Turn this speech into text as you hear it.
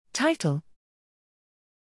Title: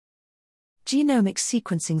 Genomic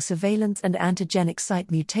sequencing surveillance and antigenic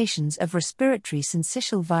site mutations of respiratory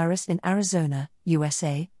syncytial virus in Arizona,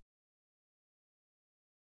 USA.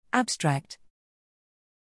 Abstract: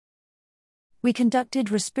 We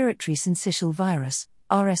conducted respiratory syncytial virus,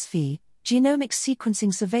 RSV, genomic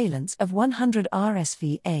sequencing surveillance of 100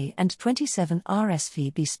 RSV-A and 27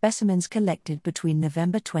 RSV-B specimens collected between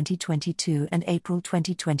November 2022 and April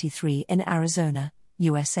 2023 in Arizona,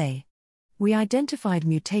 USA. We identified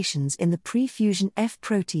mutations in the pre-fusion F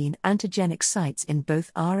protein antigenic sites in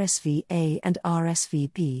both RSV-A and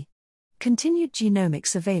RSV-B. Continued genomic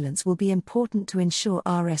surveillance will be important to ensure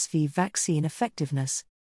RSV vaccine effectiveness.